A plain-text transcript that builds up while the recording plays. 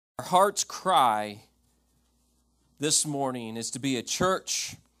Our heart's cry this morning is to be a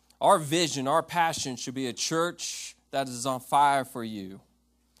church. Our vision, our passion should be a church that is on fire for you.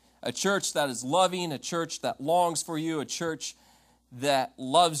 A church that is loving, a church that longs for you, a church that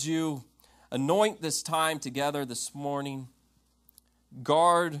loves you. Anoint this time together this morning.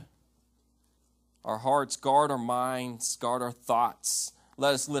 Guard our hearts, guard our minds, guard our thoughts.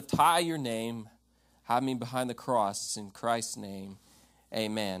 Let us lift high your name, hide me behind the cross. In Christ's name,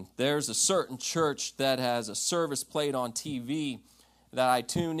 amen. There's a certain church that has a service played on TV that I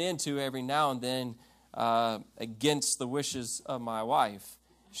tune into every now and then against the wishes of my wife.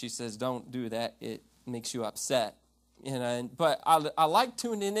 She says, don't do that. It makes you upset. But I like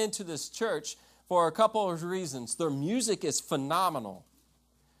tuning into this church for a couple of reasons. Their music is phenomenal.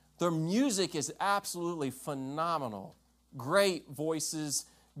 Their music is absolutely phenomenal. Great voices,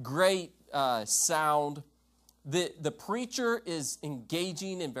 great sound. The preacher is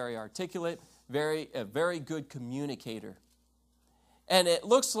engaging and very articulate, a very good communicator. And it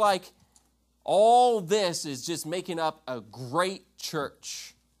looks like all this is just making up a great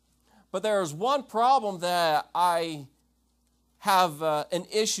church. But there is one problem that I have an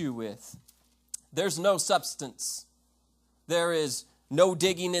issue with. There's no substance. There is no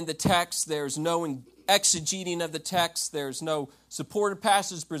digging in the text. There's no exegeting of the text. There's no supported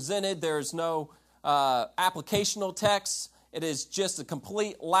passage presented. There's no applicational text. It is just a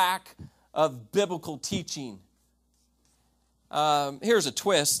complete lack of biblical teaching. Here's a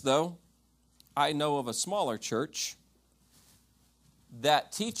twist, though. I know of a smaller church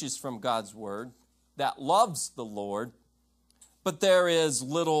that teaches from God's Word, that loves the Lord, but there is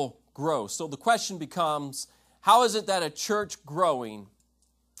little growth. So the question becomes, how is it that a church growing?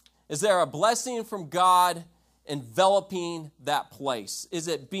 Is there a blessing from God enveloping that place? Is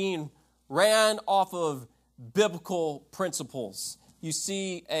it being ran off of biblical principles? You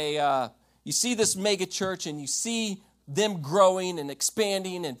see this mega church and you see them growing and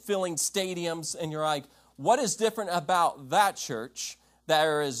expanding and filling stadiums, and you're like, what is different about that church?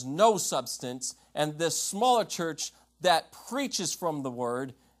 There is no substance, and this smaller church that preaches from the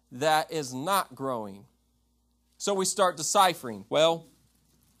Word that is not growing. So we start deciphering. Well,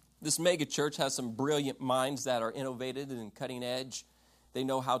 this mega church has some brilliant minds that are innovative and cutting edge. They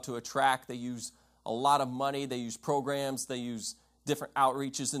know how to attract. They use a lot of money. They use programs. They use different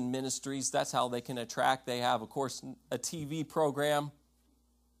outreaches and ministries. That's how they can attract. They have, of course, a TV program.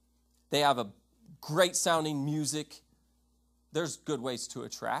 They have a great sounding music. There's good ways to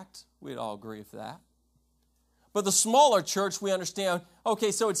attract. We'd all agree with that. But the smaller church, we understand,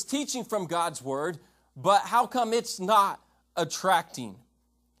 okay, so it's teaching from God's Word, but how come it's not attracting?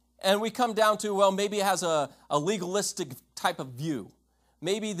 And we come down to, well, maybe it has a legalistic type of view.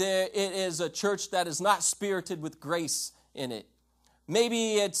 Maybe it is a church that is not spirited with grace in it.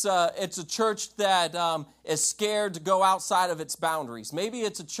 Maybe it's a church that is scared to go outside of its boundaries. Maybe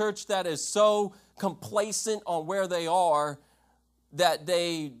it's a church that is so complacent on where they are that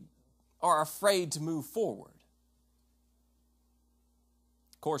they are afraid to move forward.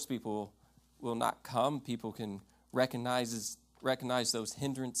 Of course, people will not come. People can recognize those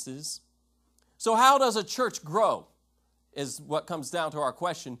hindrances. So how does a church grow is what comes down to our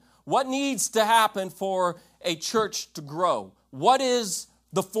question. What needs to happen for a church to grow? What is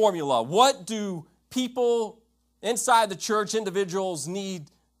the formula? What do people inside the church, individuals,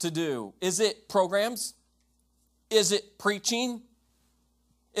 need to do? Is it programs? Is it preaching?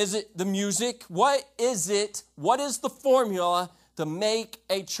 Is it the music? What is it? What is the formula to make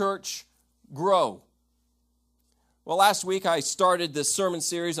a church grow? Well, last week I started this sermon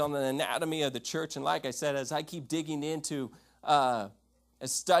series on the anatomy of the church, and like I said, as I keep digging into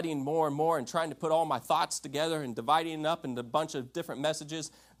studying more and more and trying to put all my thoughts together and dividing it up into a bunch of different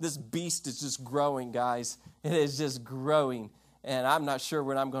messages, this beast is just growing, guys. It is just growing, and I'm not sure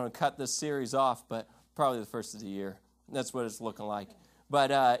when I'm going to cut this series off, but probably the first of the year. That's what it's looking like.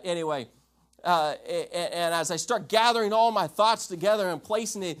 But anyway, and as I start gathering all my thoughts together and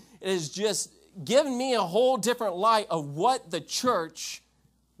placing it, it is just given me a whole different light of what the church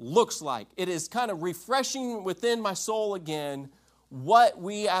looks like. It is kind of refreshing within my soul again what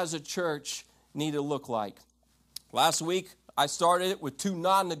we as a church need to look like. Last week, I started it with 2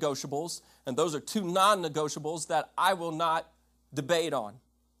 non-negotiables, and those are 2 non-negotiables that I will not debate on.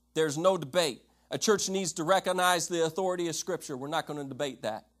 There's no debate. A church needs to recognize the authority of Scripture. We're not going to debate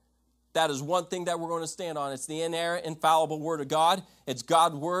that. That is one thing that we're going to stand on. It's the inerrant, infallible Word of God. It's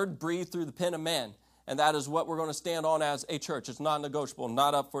God's Word breathed through the pen of man. And that is what we're going to stand on as a church. It's non-negotiable,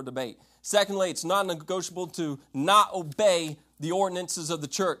 not up for debate. Secondly, it's non-negotiable to not obey the ordinances of the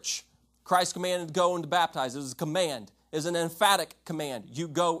church. Christ commanded to go and to baptize. It was a command. is an emphatic command. You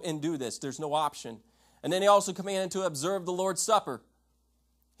go and do this. There's no option. And then he also commanded to observe the Lord's Supper.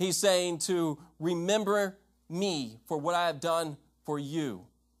 He's saying to remember me for what I have done for you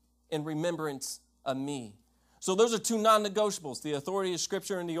in remembrance of me. So those are two non-negotiables, the authority of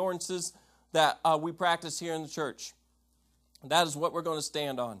Scripture and the ordinances that we practice here in the church. That is what we're going to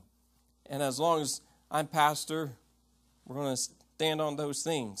stand on. And as long as I'm pastor, we're going to stand on those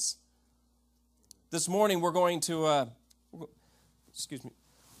things. This morning we're going to, excuse me,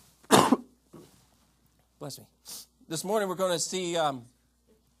 bless me. This morning we're going to see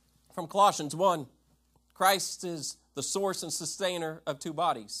from Colossians 1, Christ is the source and sustainer of two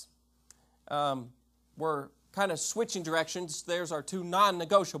bodies. We're kind of switching directions. There's our two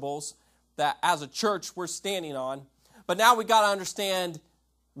non-negotiables that as a church we're standing on. But now we got to understand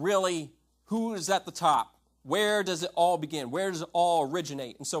really who is at the top. Where does it all begin? Where does it all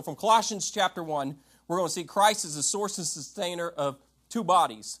originate? And so from Colossians chapter 1, we're going to see Christ as the source and sustainer of two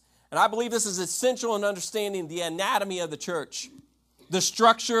bodies. And I believe this is essential in understanding the anatomy of the church, the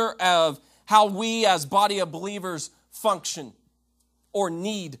structure of how we as body of believers function or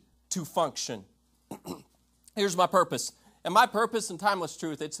need to function. Here's my purpose. And my purpose and timeless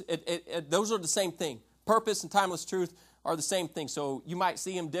truth, those are the same thing. Purpose and timeless truth are the same thing. So you might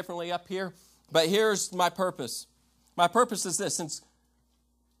see them differently up here. But here's my purpose. My purpose is this. Since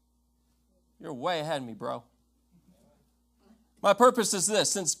you're way ahead of me, bro. My purpose is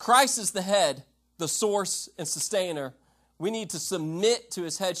this. Since Christ is the head, the source and sustainer, we need to submit to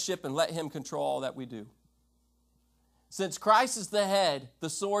his headship and let him control all that we do. Since Christ is the head, the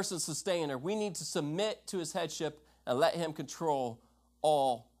source and sustainer, we need to submit to his headship and let him control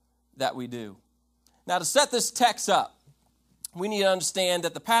all that we do. Now, to set this text up, we need to understand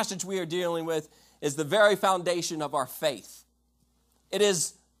that the passage we are dealing with is the very foundation of our faith. It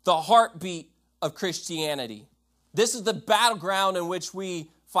is the heartbeat of Christianity. This is the battleground in which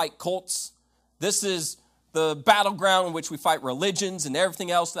we fight cults. This is the battleground in which we fight religions and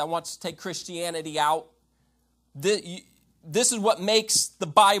everything else that wants to take Christianity out. This is what makes the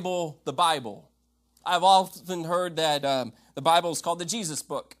Bible the Bible. I've often heard that the Bible is called the Jesus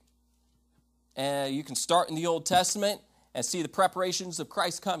book. And you can start in the Old Testament and see the preparations of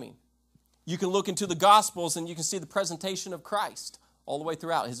Christ coming. You can look into the Gospels and you can see the presentation of Christ all the way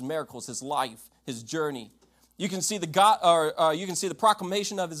throughout, his miracles, his life, his journey. You can see the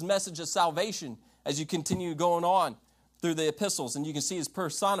proclamation of his message of salvation as you continue going on through the epistles, and you can see his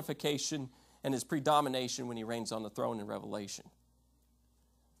personification and his predomination when he reigns on the throne in Revelation.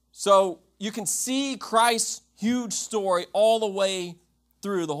 So you can see Christ's huge story all the way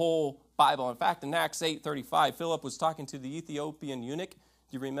through the whole Bible. In fact, in Acts 8:35, Philip was talking to the Ethiopian eunuch. Do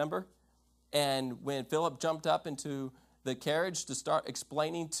you remember? And when Philip jumped up into the carriage to start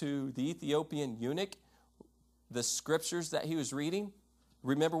explaining to the Ethiopian eunuch the scriptures that he was reading,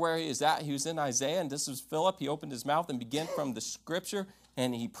 remember where he is at? He was in Isaiah, and this was Philip. He opened his mouth and began from the scripture,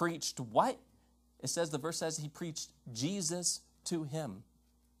 and he preached what? The verse says he preached Jesus to him.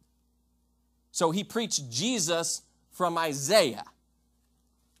 So he preached Jesus from Isaiah.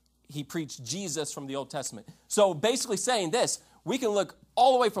 He preached Jesus from the Old Testament. So basically saying this, we can look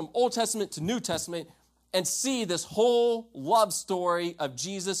all the way from Old Testament to New Testament and see this whole love story of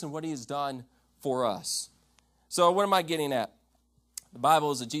Jesus and what he has done for us. So what am I getting at? The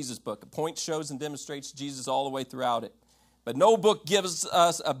Bible is a Jesus book. It points, shows, and demonstrates Jesus all the way throughout it. But no book gives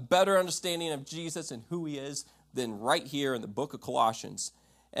us a better understanding of Jesus and who he is than right here in the book of Colossians.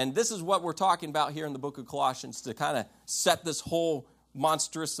 And this is what we're talking about here in the book of Colossians to kind of set this whole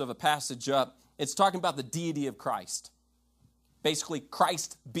monstrous of a passage up. It's talking about the deity of Christ. Basically,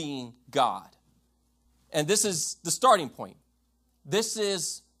 Christ being God. And this is the starting point. This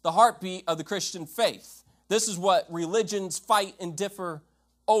is the heartbeat of the Christian faith. This is what religions fight and differ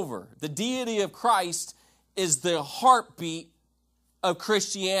over. The deity of Christ is the heartbeat of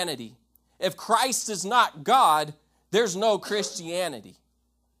Christianity. If Christ is not God, there's no Christianity.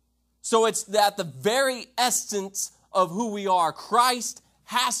 So it's at the very essence of who we are. Christ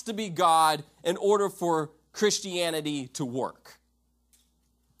has to be God in order for Christianity to work.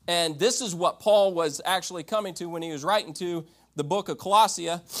 And this is what Paul was actually coming to when he was writing to the book of Colossae.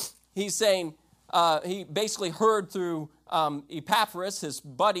 He's saying, he basically heard through Epaphras, his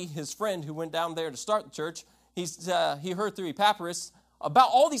buddy, his friend who went down there to start the church. He heard through Epaphras about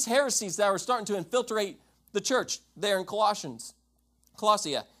all these heresies that were starting to infiltrate the church there in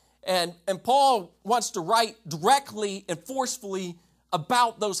Colossae. And Paul wants to write directly and forcefully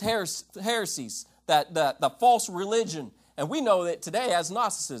about those heresies, that the false religion. And we know that today as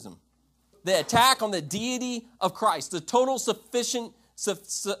Gnosticism. The attack on the deity of Christ, the total sufficiency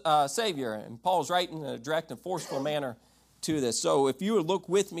Savior. And Paul's writing in a direct and forceful manner to this. So if you would look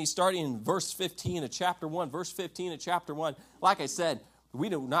with me, starting in verse 15 of chapter 1, verse 15 of chapter 1, like I said, we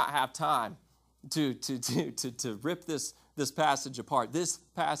do not have time to rip this passage apart. This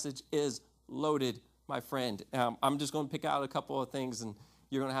passage is loaded, my friend. I'm just going to pick out a couple of things, and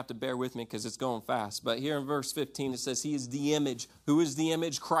you're going to have to bear with me because it's going fast. But here in verse 15, it says, he is the image. Who is the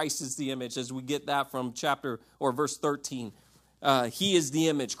image? Christ is the image, as we get that from verse 13. He is the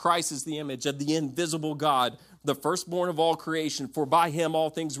image. Christ is the image of the invisible God, the firstborn of all creation. For by him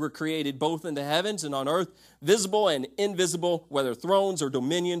all things were created, both in the heavens and on earth, visible and invisible, whether thrones or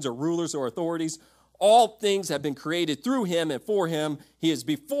dominions or rulers or authorities. All things have been created through him and for him. He is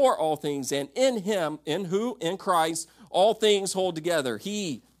before all things, and in him, in who? In Christ, all things hold together.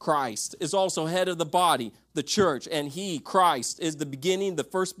 He, Christ, is also head of the body, the church, and he, Christ, is the beginning, the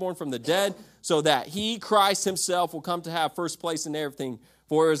firstborn from the dead, so that he, Christ himself, will come to have first place in everything.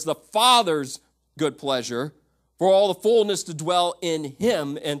 For it is the Father's good pleasure for all the fullness to dwell in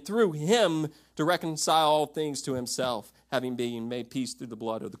him, and through him to reconcile all things to himself, having been made peace through the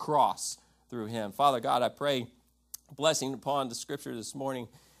blood of the cross through him. Father God, I pray blessing upon the scripture this morning,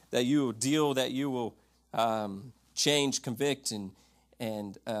 that you will deal, that you will change, convict,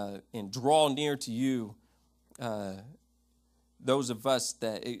 and draw near to you those of us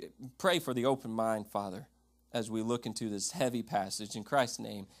that pray for the open mind, Father, as we look into this heavy passage. In Christ's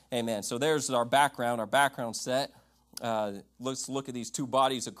name, amen. So there's our background set. Let's look at these two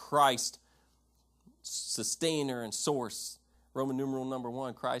bodies of Christ, sustainer and source. Roman numeral number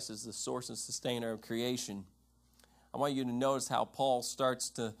 1, Christ is the source and sustainer of creation. I want you to notice how Paul starts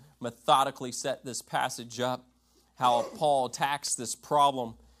to methodically set this passage up, how Paul attacks this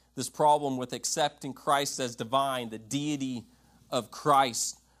problem with accepting Christ as divine, the deity of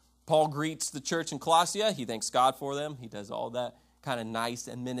Christ. Paul greets the church in Colossia. He thanks God for them. He does all that kind of nice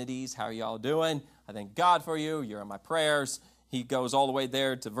amenities. How are y'all doing? I thank God for you. You're in my prayers. He goes all the way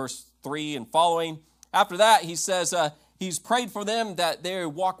there to verse 3 and following. After that, he says he's prayed for them that they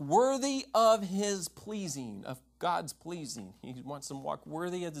walk worthy of his pleasing, of God's pleasing. He wants them to walk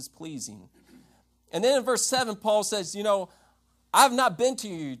worthy of his pleasing. And then in verse 7, Paul says, I've not been to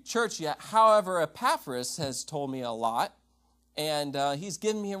your church yet. However, Epaphras has told me a lot, and he's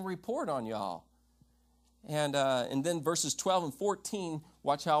given me a report on y'all. And then verses 12 and 14,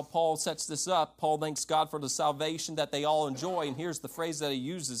 watch how Paul sets this up. Paul thanks God for the salvation that they all enjoy. And here's the phrase that he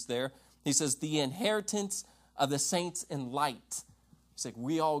uses there. He says, the inheritance of the saints in light. It's like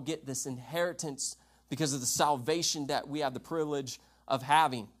we all get this inheritance because of the salvation that we have the privilege of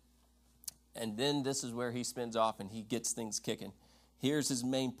having. And then this is where he spins off and he gets things kicking. Here's his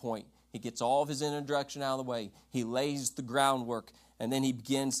main point. He gets all of his introduction out of the way. He lays the groundwork, and then he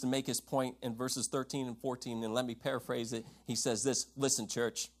begins to make his point in verses 13 and 14. And let me paraphrase it. He says this, listen,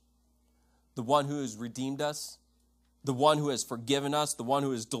 church, the one who has redeemed us, the one who has forgiven us, the one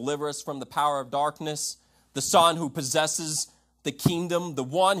who has delivered us from the power of darkness, the Son who possesses the kingdom, the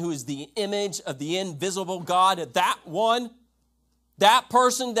one who is the image of the invisible God, that one, that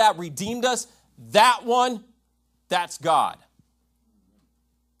person that redeemed us, that one, that's God.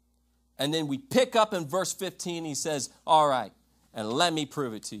 And then we pick up in verse 15, he says, all right, and let me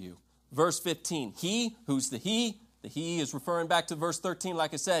prove it to you. Verse 15, he, who's the he is referring back to verse 13,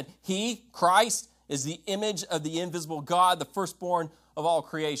 like I said, he, Christ, is the image of the invisible God, the firstborn of all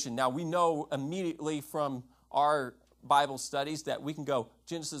creation. Now, we know immediately from our Bible studies that we can go,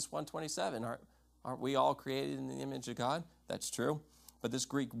 Genesis 1:27, aren't we all created in the image of God? That's true. But this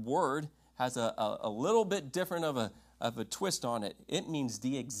Greek word has a little bit different of a twist on it. It means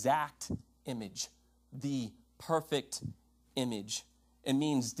the exact image, the perfect image. It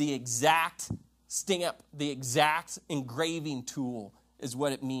means the exact stamp, the exact engraving tool is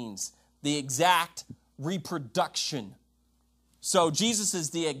what it means. The exact reproduction. So Jesus is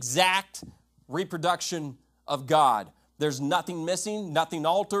the exact reproduction of God. There's nothing missing, nothing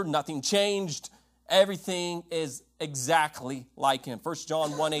altered, nothing changed. Everything is exactly like him. 1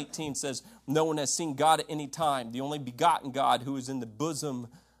 John 1:18 says, no one has seen God at any time, the only begotten God who is in the bosom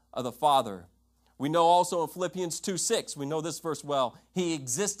of the Father. We know also in Philippians 2:6, we know this verse well, he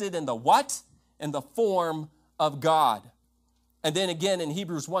existed in the what? In the form of God. And then again in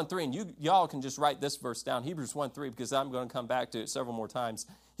Hebrews 1:3, and y'all can just write this verse down, Hebrews 1:3, because I'm going to come back to it several more times.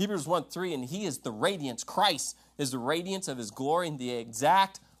 Hebrews 1:3, and he is the radiance, Christ is the radiance of his glory and the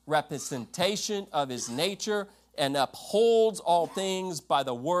exact representation of his nature, and upholds all things by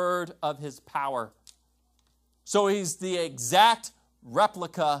the word of his power. So he's the exact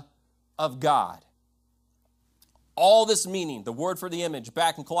replica of God. All this meaning, the word for the image,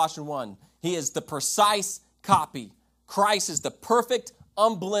 back in Colossians 1, he is the precise copy. Christ is the perfect,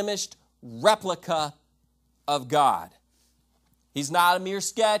 unblemished replica of God. He's not a mere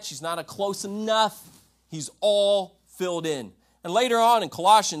sketch. He's not a close enough. He's all filled in. And later on in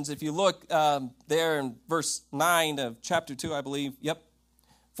Colossians, if you look there in verse 9 of chapter 2, I believe,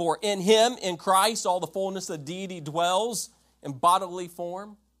 for in him, in Christ, all the fullness of deity dwells in bodily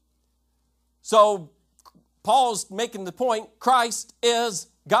form. So Paul's making the point, Christ is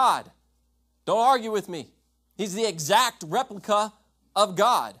God. Don't argue with me. He's the exact replica of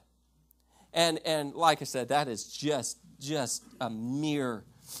God. And like I said, that is just a mere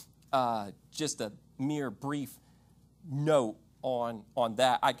brief note on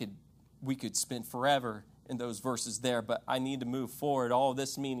that. We could spend forever in those verses there, but I need to move forward. All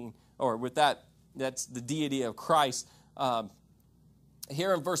this meaning, or with that, that's the deity of Christ.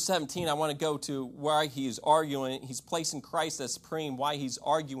 Here in verse 17, I want to go to why he's arguing. He's placing Christ as supreme, why he's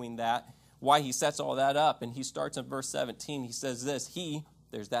arguing that, why he sets all that up. And he starts in verse 17. He says this,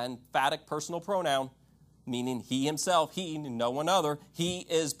 there's that emphatic personal pronoun, meaning he himself, he, no one other, he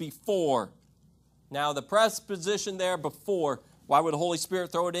is before. Now, the preposition there, before, why would the Holy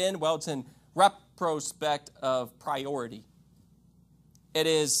Spirit throw it in? Well, it's in retrospect of priority. It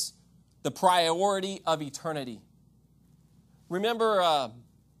is the priority of eternity. Remember,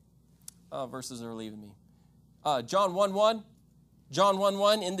 verses are leaving me. John 1:1. John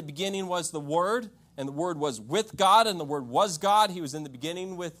 1:1, in the beginning was the Word, and the Word was with God, and the Word was God. He was in the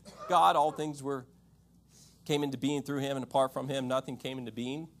beginning with God. All things came into being through him, and apart from him, nothing came into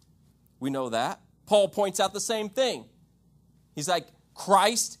being. We know that. Paul points out the same thing. He's like,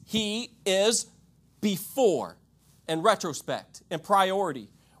 Christ, he is before, in retrospect, in priority.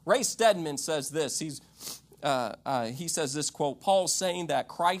 Ray Stedman says this. He says this quote, Paul's saying that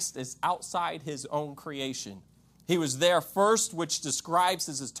Christ is outside his own creation. He was there first, which describes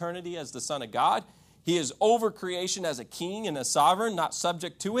his eternity as the Son of God. He is over creation as a king and a sovereign, not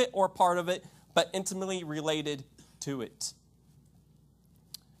subject to it or part of it, but intimately related to it.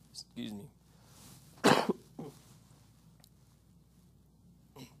 Excuse me.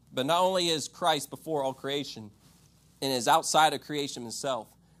 But not only is Christ before all creation and is outside of creation himself,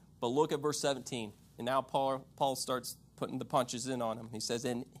 but look at verse 17. And now Paul starts putting the punches in on him. He says,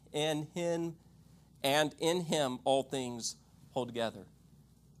 in him and in him all things hold together.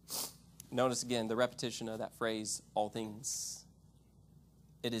 Notice again the repetition of that phrase, all things.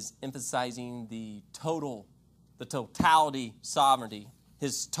 It is emphasizing the totality sovereignty,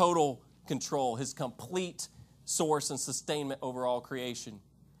 his total control, his complete source and sustainment over all creation.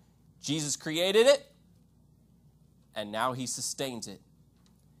 Jesus created it, and now he sustains it.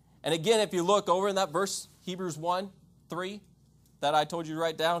 And again, if you look over in that verse, Hebrews 1:3, that I told you to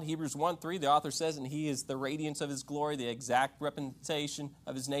write down, Hebrews 1:3, the author says, and he is the radiance of his glory, the exact representation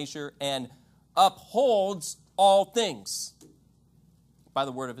of his nature, and upholds all things by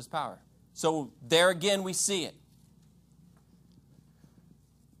the word of his power. So there again we see it.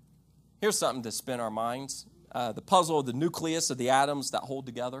 Here's something to spin our minds. The puzzle of the nucleus of the atoms that hold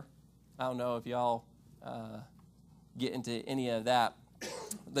together. I don't know if y'all get into any of that.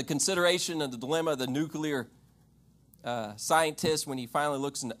 The consideration of the dilemma of the nuclear scientist when he finally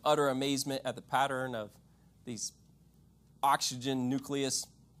looks in utter amazement at the pattern of these oxygen nucleus.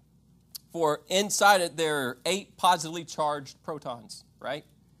 For inside it, there are 8 positively charged protons, right?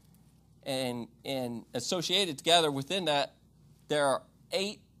 And associated together within that, there are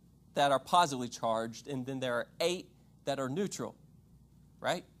 8 that are positively charged, and then there are 8 that are neutral,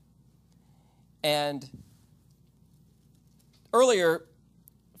 right? And earlier,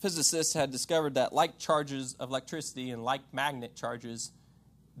 physicists had discovered that like charges of electricity and like magnet charges,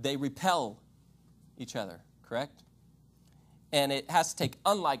 they repel each other, correct? And it has to take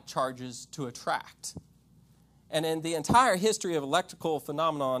unlike charges to attract. And in the entire history of electrical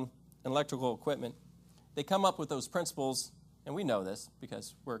phenomenon and electrical equipment, they come up with those principles, and we know this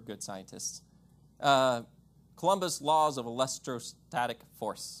because we're good scientists. Columbus laws of electrostatic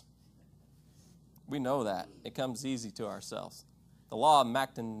force. We know that. It comes easy to ourselves. The law of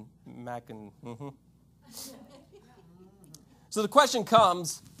So the question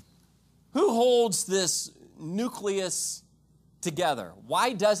comes, who holds this nucleus together?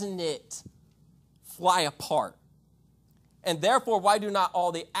 Why doesn't it fly apart? And therefore, why do not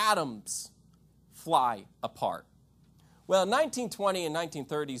all the atoms fly apart? Well, in 1920 and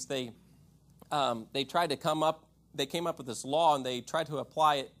 1930s, they tried to come up. They came up with this law, and they tried to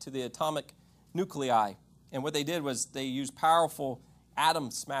apply it to the atomic nuclei. And what they did was they used powerful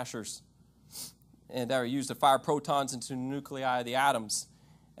atom smashers, and that were used to fire protons into the nuclei of the atoms.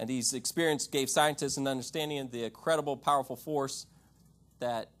 And these experiments gave scientists an understanding of the incredible, powerful force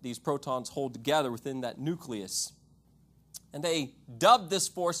that these protons hold together within that nucleus. And they dubbed this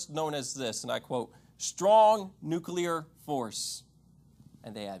force known as this, and I quote, strong nuclear force.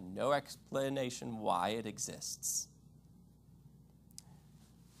 And they have no explanation why it exists.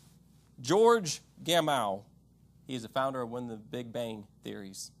 George Gamow, he's the founder of one of the Big Bang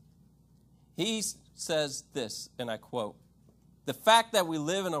theories. He says this, and I quote, the fact that we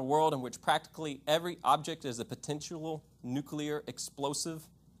live in a world in which practically every object is a potential nuclear explosive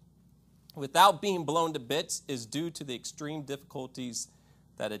without being blown to bits is due to the extreme difficulties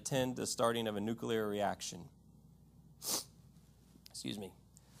that attend the starting of a nuclear reaction. Excuse me.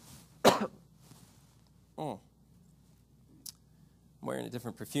 I'm wearing a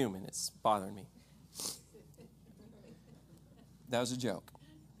different perfume and it's bothering me. That was a joke.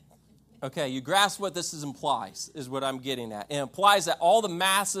 Okay, you grasp what this implies, is what I'm getting at. It implies that all the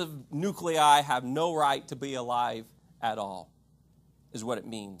massive nuclei have no right to be alive at all, is what it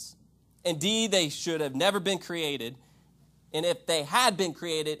means. Indeed, they should have never been created, and if they had been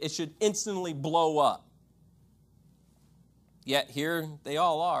created, it should instantly blow up. Yet here they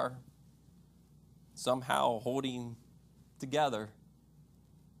all are, somehow holding together.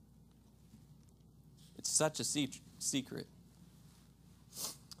 It's such a secret.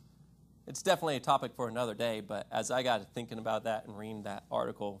 It's definitely a topic for another day, but as I got thinking about that and reading that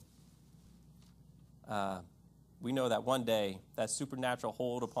article, we know that one day that supernatural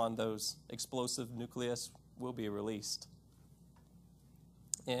hold upon those explosive nucleus will be released.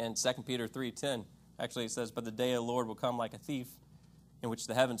 In 2 Peter 3:10, actually it says, but the day of the Lord will come like a thief, in which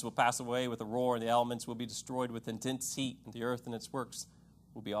the heavens will pass away with a roar, and the elements will be destroyed with intense heat, and the earth and its works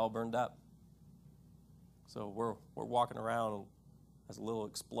will be all burned up. So we're walking around as little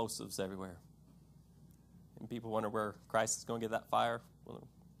explosives everywhere. And people wonder where Christ is going to get that fire. Well,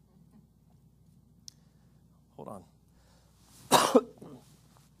 hold on.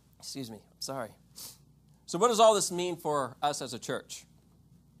 Excuse me. I'm sorry. So what does all this mean for us as a church?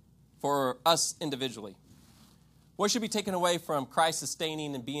 For us individually? What should be taken away from Christ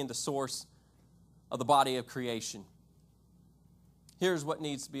sustaining and being the source of the body of creation? Here's what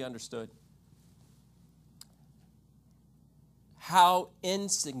needs to be understood. How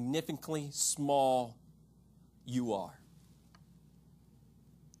insignificantly small you are.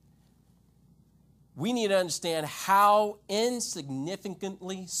 We need to understand how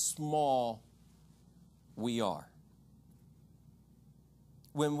insignificantly small we are.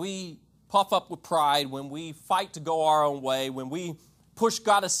 When we puff up with pride, when we fight to go our own way, when we push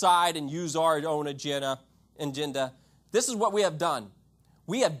God aside and use our own agenda, this is what we have done.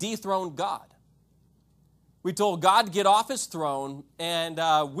 We have dethroned God. We told God to get off his throne, and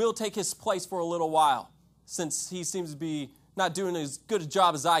we'll take his place for a little while, since he seems to be not doing as good a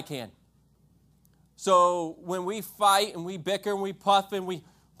job as I can. So when we fight and we bicker and we puff and we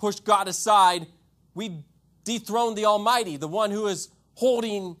push God aside, we dethrone the Almighty, the one who is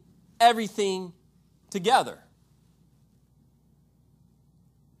holding everything together.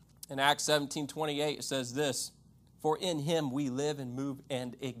 In Acts 17:28, it says this, for in him we live and move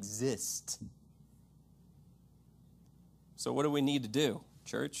and exist. So what do we need to do,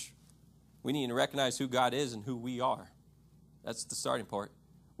 church? We need to recognize who God is and who we are. That's the starting part.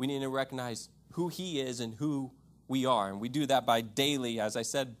 We need to recognize who he is and who we are. And we do that by daily, as I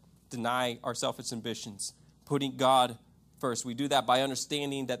said, deny our selfish ambitions, putting God first. We do that by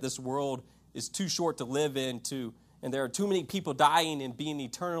understanding that this world is too short to live in, and there are too many people dying and being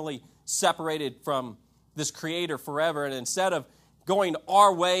eternally separated from this Creator forever. And instead of going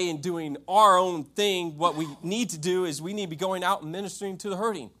our way and doing our own thing, what we need to do is we need to be going out and ministering to the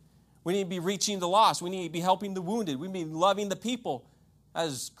hurting. We need to be reaching the lost. We need to be helping the wounded. We need to be loving the people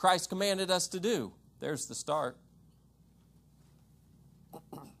as Christ commanded us to do. There's the start.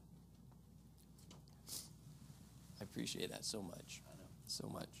 I appreciate that so much. So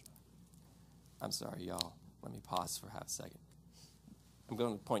much. I'm sorry, y'all. Let me pause for half a second. I'm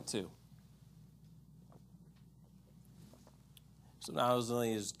going to point 2. So not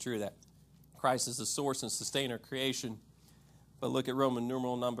only is it true that Christ is the source and sustainer of creation, but look at Roman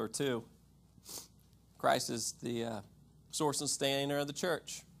numeral number 2. Christ is the source and sustainer of the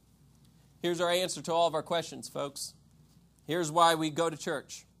church. Here's our answer to all of our questions, folks. Here's why we go to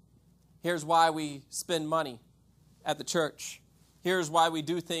church. Here's why we spend money at the church. Here's why we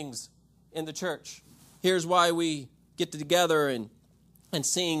do things in the church. Here's why we get together and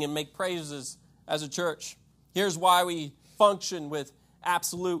sing and make praises as a church. Here's why we function with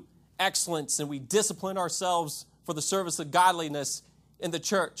absolute excellence and we discipline ourselves for the service of godliness in the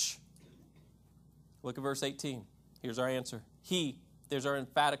church. Look at verse 18. Here's our answer. He, there's our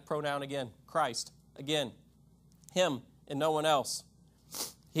emphatic pronoun again, Christ. Again, him and no one else.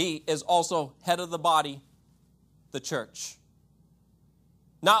 He is also head of the body, the church.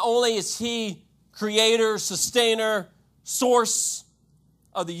 Not only is he creator, sustainer, source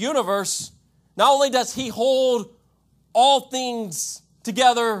of the universe, not only does he hold all things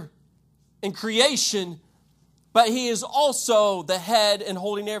together in creation, but he is also the head and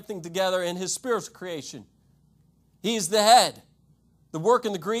holding everything together in his spiritual creation. He is the head. The word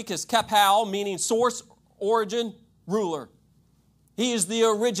in the Greek is kephal, meaning source, origin, ruler. He is the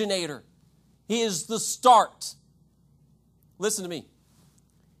originator. He is the start. Listen to me.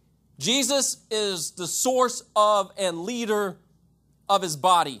 Jesus is the source of and leader of his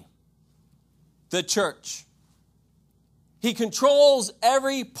body, the church. He controls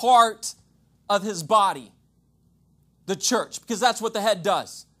every part of his body, the church, because that's what the head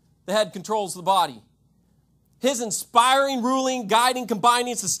does. The head controls the body. His inspiring, ruling, guiding,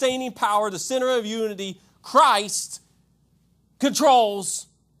 combining, sustaining power, the center of unity, Christ, controls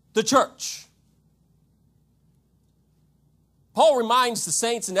the church. Paul reminds the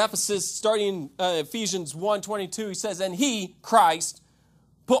saints in Ephesus, starting in Ephesians 1:22, he says, "And he, Christ,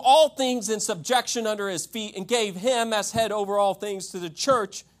 put all things in subjection under his feet and gave him as head over all things to the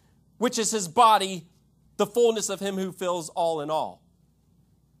church, which is his body, the fullness of him who fills all in all."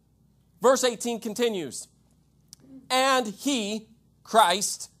 Verse 18 continues, "And he,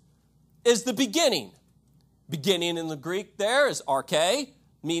 Christ, is the beginning." Beginning in the Greek there is arche,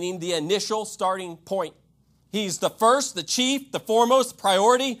 meaning the initial starting point. He's the first, the chief, the foremost, the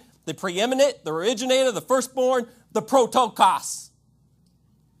priority, the preeminent, the originator, the firstborn, the protokos.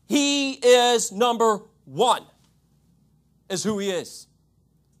 He is number one, is who he is.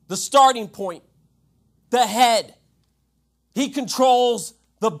 The starting point, the head. He controls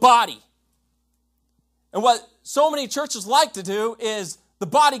the body. And what so many churches like to do is the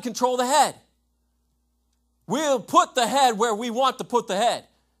body control the head. We'll put the head where we want to put the head.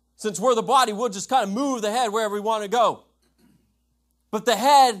 Since we're the body, we'll just kind of move the head wherever we want to go. But the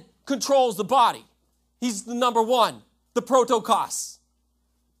head controls the body. He's the number one, the protokos.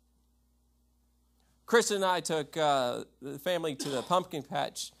 Chris and I took the family to the pumpkin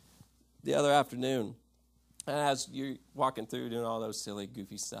patch the other afternoon. And as you're walking through doing all those silly,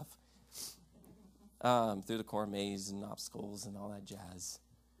 goofy stuff, through the core maze and obstacles and all that jazz,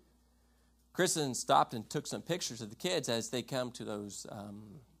 Kristen stopped and took some pictures of the kids as they come to those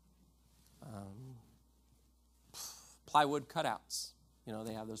plywood cutouts. You know,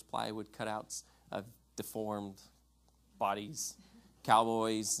 they have those plywood cutouts of deformed bodies,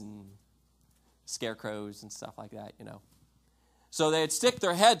 cowboys and scarecrows and stuff like that, you know. So they'd stick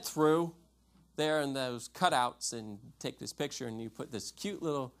their head through there in those cutouts and take this picture, and you put this cute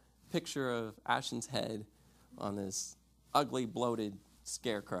little picture of Ashton's head on this ugly, bloated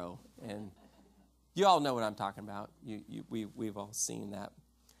scarecrow. And you all know what I'm talking about. We've all seen that.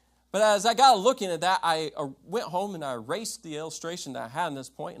 But as I got looking at that, I went home and I erased the illustration that I had in this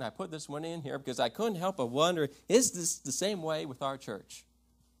point, and I put this one in here because I couldn't help but wonder, is this the same way with our church?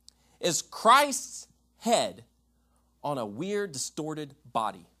 Is Christ's head on a weird, distorted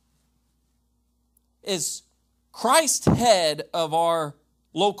body? Is Christ head of our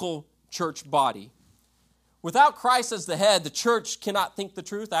local church body? Without Christ as the head, the church cannot think the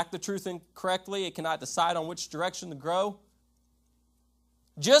truth, act the truth incorrectly. It cannot decide on which direction to grow.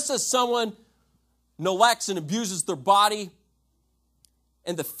 Just as someone neglects and abuses their body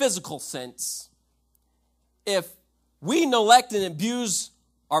in the physical sense, if we neglect and abuse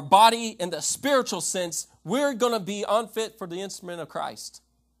our body in the spiritual sense, we're going to be unfit for the instrument of Christ.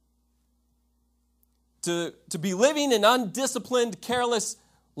 To be living an undisciplined, careless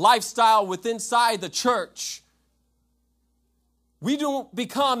lifestyle within inside the church, we don't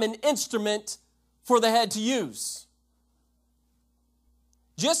become an instrument for the head to use.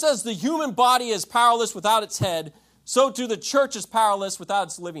 Just as the human body is powerless without its head, so too the church is powerless without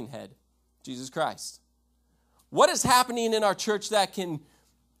its living head, Jesus Christ. What is happening in our church that can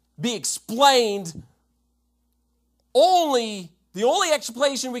be explained the only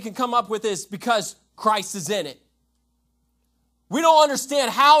explanation we can come up with is because Christ is in it. We don't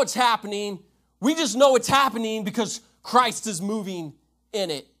understand how it's happening. We just know it's happening because Christ is moving in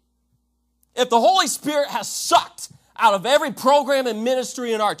it. If the Holy Spirit has sucked out of every program and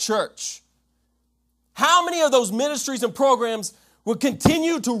ministry in our church, how many of those ministries and programs will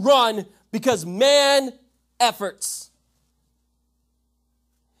continue to run because man efforts?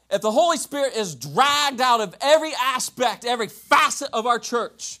 If the Holy Spirit is dragged out of every aspect, every facet of our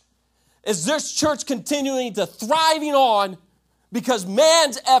church, is this church continuing to thriving on because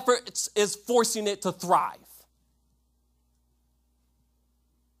man's efforts is forcing it to thrive?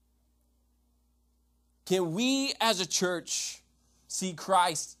 Can we as a church see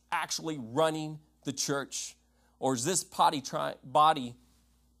Christ actually running the church Or is this body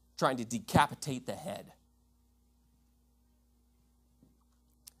trying to decapitate the head?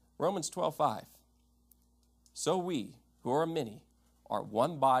 Romans 12:5. So we, who are many, are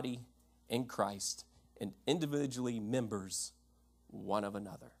one body in Christ and individually members one of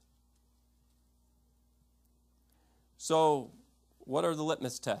another. So, what are the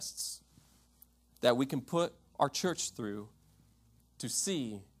litmus tests that we can put our church through to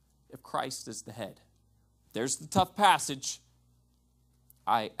see if Christ is the head? There's the tough passage.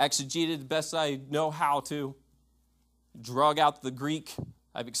 I exegeted the best I know how to, drug out the Greek.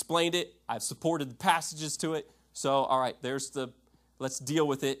 I've explained it. I've supported the passages to it. So, all right, let's deal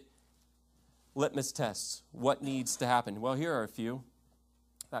with it. Litmus tests. What needs to happen? Well, here are a few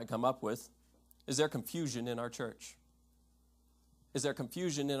that I come up with. Is there confusion in our church? Is there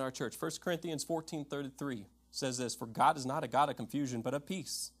confusion in our church? 1 Corinthians 14:33 says this, for God is not a God of confusion, but of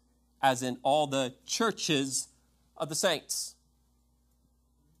peace, as in all the churches of the saints.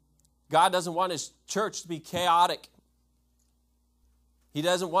 God doesn't want his church to be chaotic. He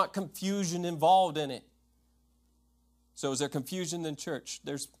doesn't want confusion involved in it. So is there confusion in church?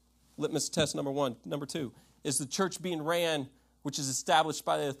 There's litmus test number one. Number two, is the church being ran, which is established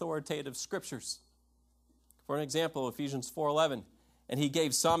by the authoritative scriptures? For an example, Ephesians 4:11. And he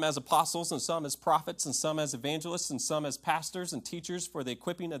gave some as apostles, and some as prophets, and some as evangelists, and some as pastors and teachers for the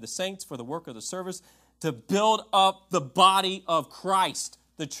equipping of the saints, for the work of the service, to build up the body of Christ,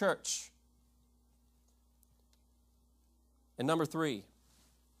 the church. And number three,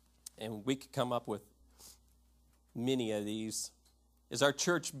 and we could come up with many of these, is our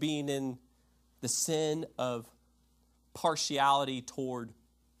church being in the sin of partiality toward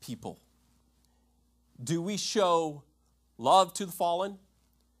people? Do we show love to the fallen?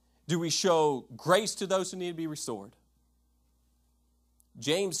 Do we show grace to those who need to be restored?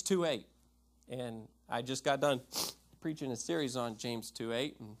 James 2:8, and I just got done preaching a series on James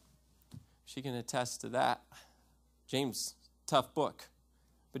 2:8, and she can attest to that. James, tough book.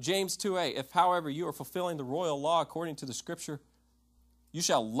 But James 2:8, if however you are fulfilling the royal law according to the scripture, you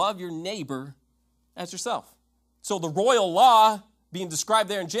shall love your neighbor as yourself. So the royal law being described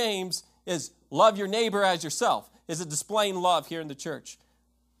there in James is love your neighbor as yourself. Is it displaying love here in the church?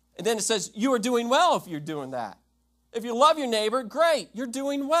 And then it says you are doing well if you're doing that. If you love your neighbor, great, you're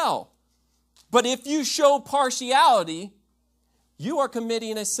doing well. But if you show partiality, you are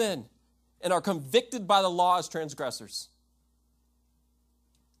committing a sin and are convicted by the law as transgressors.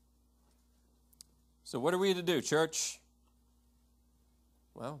 So what are we to do, church?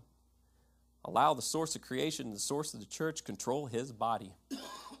 Well, allow the source of creation, the source of the church, control his body.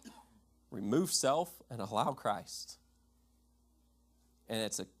 Remove self and allow Christ.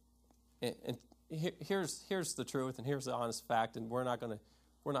 And here's the truth, and here's the honest fact, and we're not going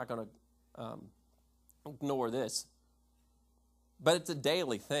to ignore this. But it's a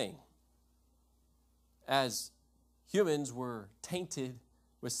daily thing. As humans, we're tainted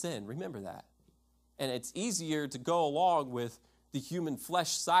with sin. Remember that. And it's easier to go along with the human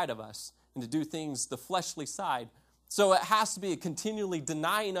flesh side of us and to do things the fleshly side. So it has to be a continually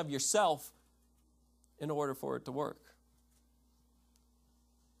denying of yourself in order for it to work.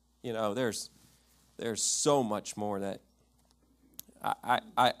 You know, there's so much more that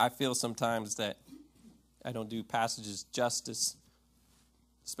I feel sometimes that I don't do passages justice,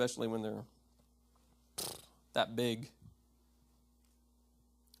 especially when they're that big.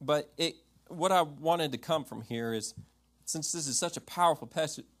 But what I wanted to come from here is, since this is such a powerful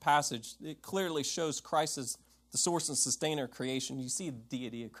passage, it clearly shows Christ as the source and sustainer of creation. You see the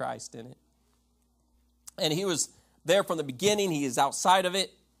deity of Christ in it. And he was there from the beginning. He is outside of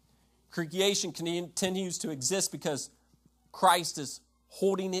it. Creation continues to exist because Christ is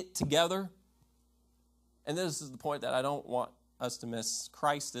holding it together. And this is the point that I don't want us to miss.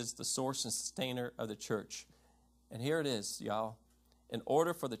 Christ is the source and sustainer of the church. And here it is, y'all. In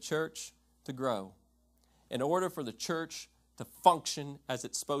order for the church to grow, in order for the church to function as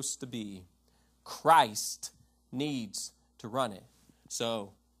it's supposed to be, Christ needs to run it.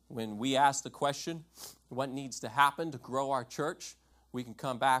 So when we ask the question, what needs to happen to grow our church, we can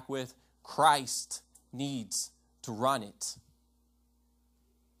come back with, Christ needs to run it.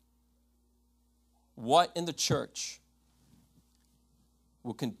 What in the church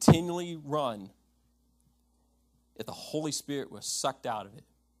will continually run if the Holy Spirit was sucked out of it?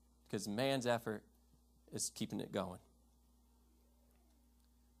 Because man's effort is keeping it going.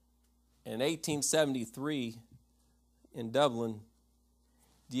 In 1873, in Dublin,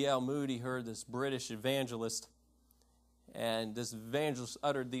 D.L. Moody heard this British evangelist, and this evangelist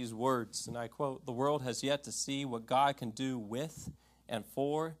uttered these words, and I quote, "The world has yet to see what God can do with and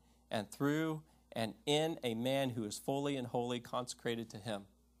for and through and in a man who is fully and wholly consecrated to him.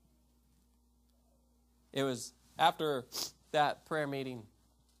 It was after that prayer meeting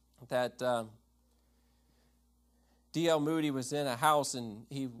that D.L. Moody was in a house, and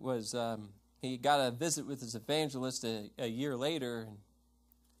he got a visit with his evangelist a year later. And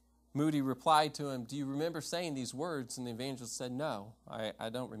Moody replied to him, "Do you remember saying these words?" And the evangelist said, "No, I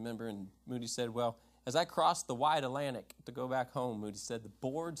don't remember." And Moody said, "Well, as I crossed the wide Atlantic to go back home," Moody said, "the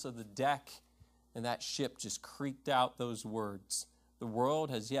boards of the deck in that ship just creaked out those words. The world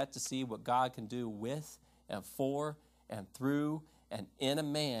has yet to see what God can do with and for and through and in a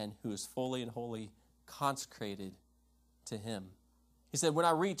man who is fully and wholly consecrated to him." He said, "When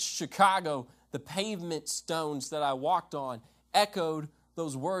I reached Chicago, the pavement stones that I walked on echoed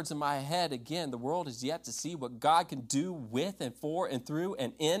those words in my head again. The world has yet to see what God can do with and for and through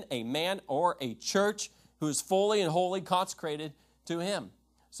and in a man or a church who is fully and wholly consecrated to him."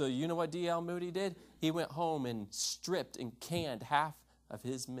 So you know what D.L. Moody did? He went home and stripped and canned half of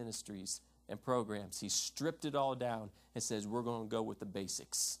his ministries and programs. He stripped it all down and says, "We're going to go with the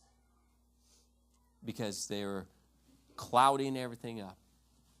basics," because they were clouding everything up.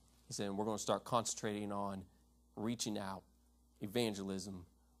 He said, "We're going to start concentrating on reaching out, evangelism,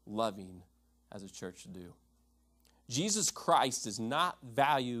 loving as a church to do." Jesus Christ is not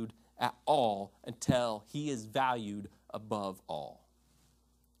valued at all until he is valued above all.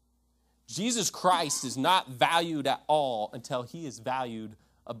 Jesus Christ is not valued at all until he is valued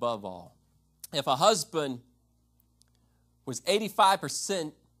above all. If a husband was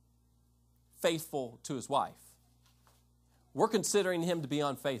 85% faithful to his wife, we're considering him to be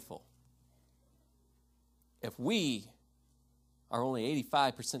unfaithful. If we are only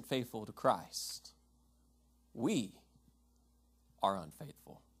 85% faithful to Christ, we are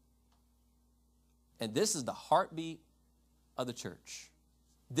unfaithful. And this is the heartbeat of the church.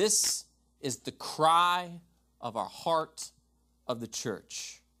 This is the cry of our heart of the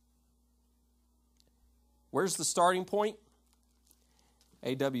church. Where's the starting point?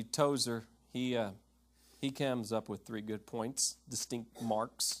 A.W. Tozer, he comes up with 3 good points, distinct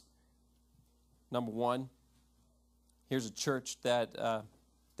marks. Number 1, here's a church that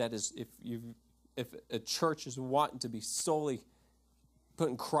is, if a church is wanting to be solely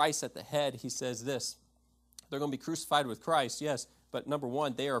putting Christ at the head, he says this: they're going to be crucified with Christ, yes, but number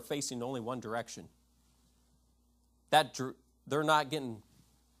 1, they are facing only one direction. They're not getting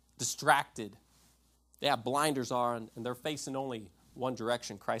distracted. They have blinders on, and they're facing only one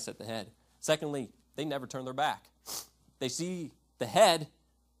direction, Christ at the head. Secondly, they never turn their back. They see the head,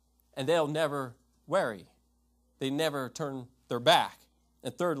 and they'll never worry. They never turn their back.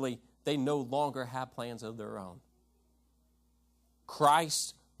 And thirdly, they no longer have plans of their own.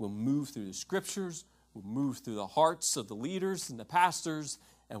 Christ will move through the scriptures, will move through the hearts of the leaders and the pastors,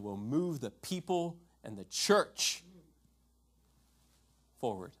 and will move the people and the church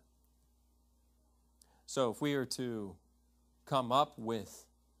forward. So if we are to come up with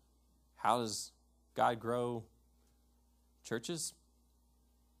how does God grow churches?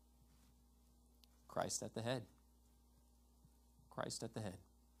 Christ at the head. Christ at the head.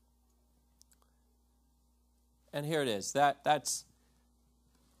 And here it is. It's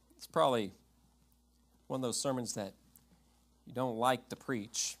probably one of those sermons that you don't like to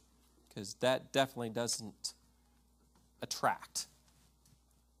preach, because that definitely doesn't attract.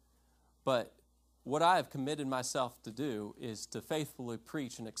 But what I have committed myself to do is to faithfully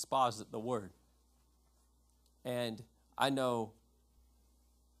preach and exposit the Word. And I know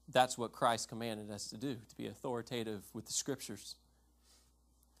that's what Christ commanded us to do, to be authoritative with the Scriptures.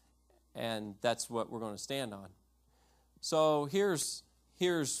 And that's what we're going to stand on. So here's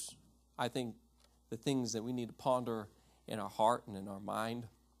I think, the things that we need to ponder in our heart and in our mind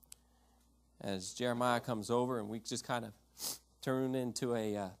as Jeremiah comes over, and we just kind of turn into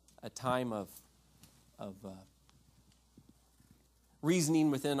a time of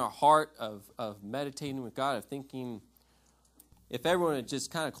reasoning within our heart, of meditating with God, of thinking. If everyone would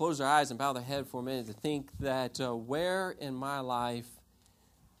just kind of close their eyes and bow their head for a minute to think that where in my life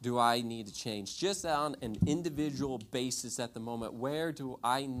do I need to change? Just on an individual basis at the moment, where do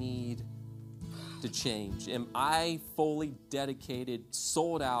I need to change? Am I fully dedicated,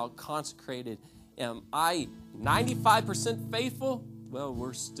 sold out, consecrated? Am I 95% faithful? Well,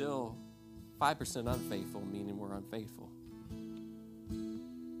 we're still 5% unfaithful, meaning we're unfaithful.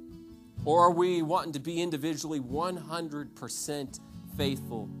 Or are we wanting to be individually 100%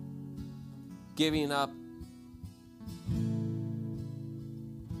 faithful, giving up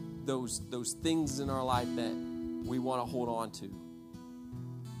those things in our life that we want to hold on to?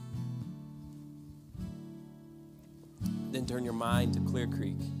 Then turn your mind to Clear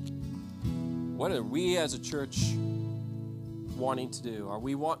Creek. What are we as a church wanting to do? Are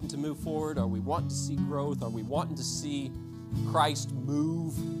we wanting to move forward? Are we wanting to see growth? Are we wanting to see Christ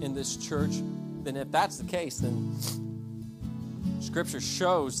move in this church? Then if that's the case, then Scripture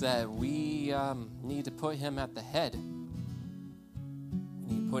shows that we need to put him at the head.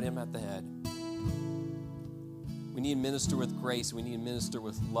 We need to put him at the head. We need to minister with grace. We need to minister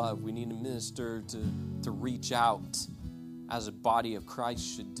with love. We need to minister to reach out as a body of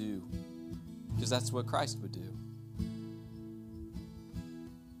Christ should do. Because that's what Christ would do.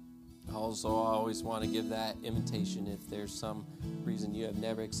 I always want to give that invitation if there's some reason you have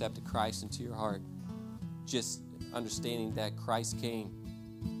never accepted Christ into your heart. Just understanding that Christ came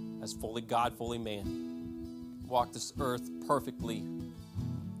as fully God, fully man, walked this earth perfectly,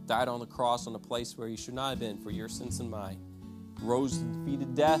 died on the cross on a place where he should not have been for your sins and mine, rose and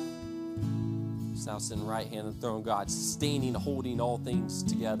defeated death, is now sitting right hand of the throne of God, sustaining, holding all things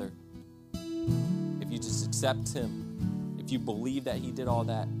together. If you just accept him, if you believe that he did all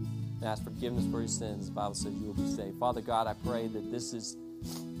that, and ask forgiveness for your sins, the Bible says you will be saved. Father God, I pray that this is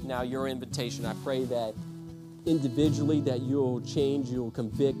now your invitation. I pray that individually that you'll change, you'll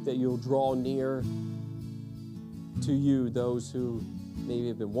convict, that you'll draw near to you those who maybe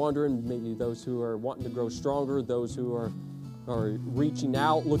have been wandering, maybe those who are wanting to grow stronger, those who are reaching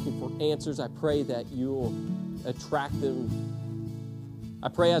out, looking for answers. I pray that you'll attract them. I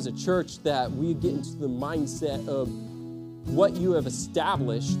pray as a church that we get into the mindset of what you have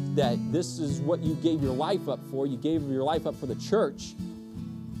established, that this is what you gave your life up for. You gave your life up for the church.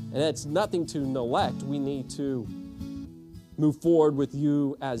 And it's nothing to neglect. We need to move forward with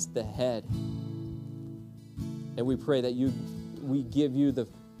you as the head. And we pray that we give you the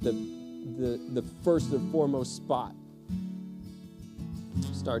first and foremost spot.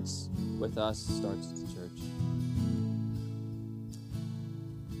 Starts with us, starts with the church.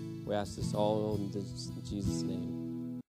 We ask this all in Jesus' name.